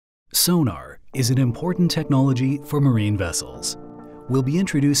Sonar is an important technology for marine vessels. We'll be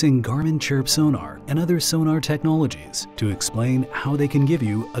introducing Garmin CHIRP Sonar and other sonar technologies to explain how they can give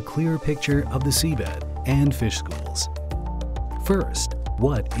you a clearer picture of the seabed and fish schools. First,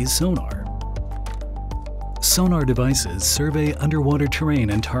 what is sonar? Sonar devices survey underwater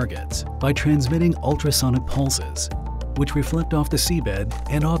terrain and targets by transmitting ultrasonic pulses, which reflect off the seabed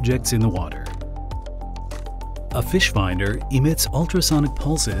and objects in the water. A fish finder emits ultrasonic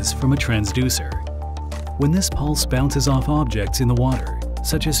pulses from a transducer. When this pulse bounces off objects in the water,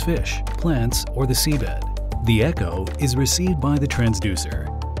 such as fish, plants, or the seabed, the echo is received by the transducer.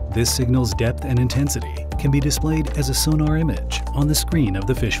 This signal's depth and intensity can be displayed as a sonar image on the screen of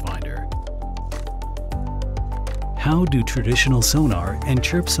the fish finder. How do traditional sonar and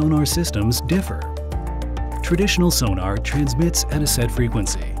CHIRP sonar systems differ? Traditional sonar transmits at a set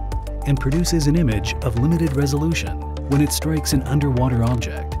frequency and produces an image of limited resolution when it strikes an underwater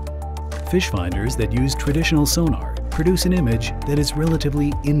object. Fish finders that use traditional sonar produce an image that is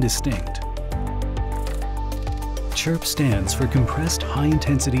relatively indistinct. CHIRP stands for Compressed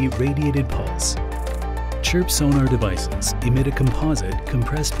High-Intensity Radiated Pulse. CHIRP sonar devices emit a composite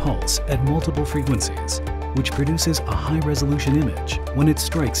compressed pulse at multiple frequencies, which produces a high-resolution image when it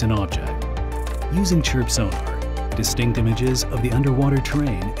strikes an object. Using CHIRP sonar, distinct images of the underwater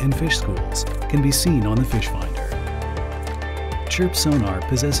terrain and fish schools can be seen on the fish finder. CHIRP sonar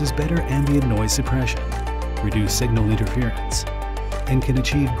possesses better ambient noise suppression, reduced signal interference, and can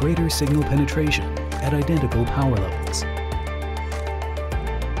achieve greater signal penetration at identical power levels.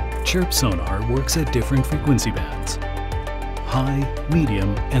 CHIRP sonar works at different frequency bands: high,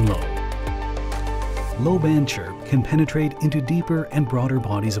 medium, and low. Low-band CHIRP can penetrate into deeper and broader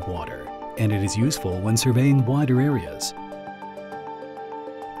bodies of water, and it is useful when surveying wider areas.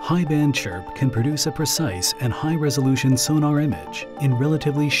 High-band CHIRP can produce a precise and high-resolution sonar image in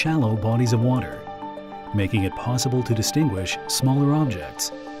relatively shallow bodies of water, making it possible to distinguish smaller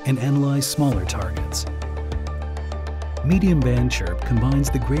objects and analyze smaller targets. Medium-band CHIRP combines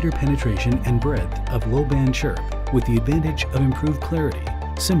the greater penetration and breadth of low-band CHIRP with the advantage of improved clarity,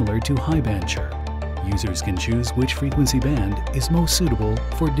 similar to high-band CHIRP. Users can choose which frequency band is most suitable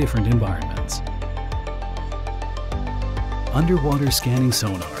for different environments. Underwater scanning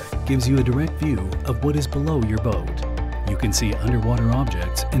sonar gives you a direct view of what is below your boat. You can see underwater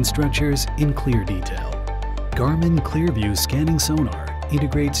objects and structures in clear detail. Garmin ClearView Scanning Sonar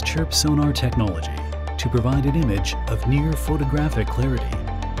integrates CHIRP sonar technology to provide an image of near photographic clarity.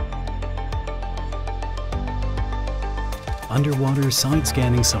 Underwater side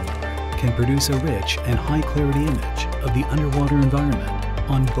scanning sonar can produce a rich and high-clarity image of the underwater environment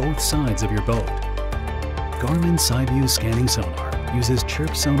on both sides of your boat. Garmin SideView Scanning Sonar uses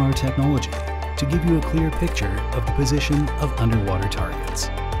CHIRP sonar technology to give you a clear picture of the position of underwater targets.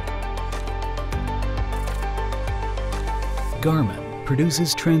 Garmin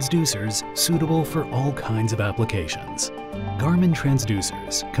produces transducers suitable for all kinds of applications. Garmin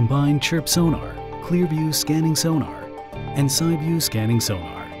transducers combine CHIRP sonar, ClearView Scanning Sonar, and SideView Scanning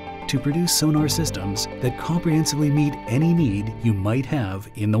Sonar to produce sonar systems that comprehensively meet any need you might have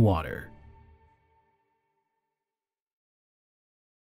in the water.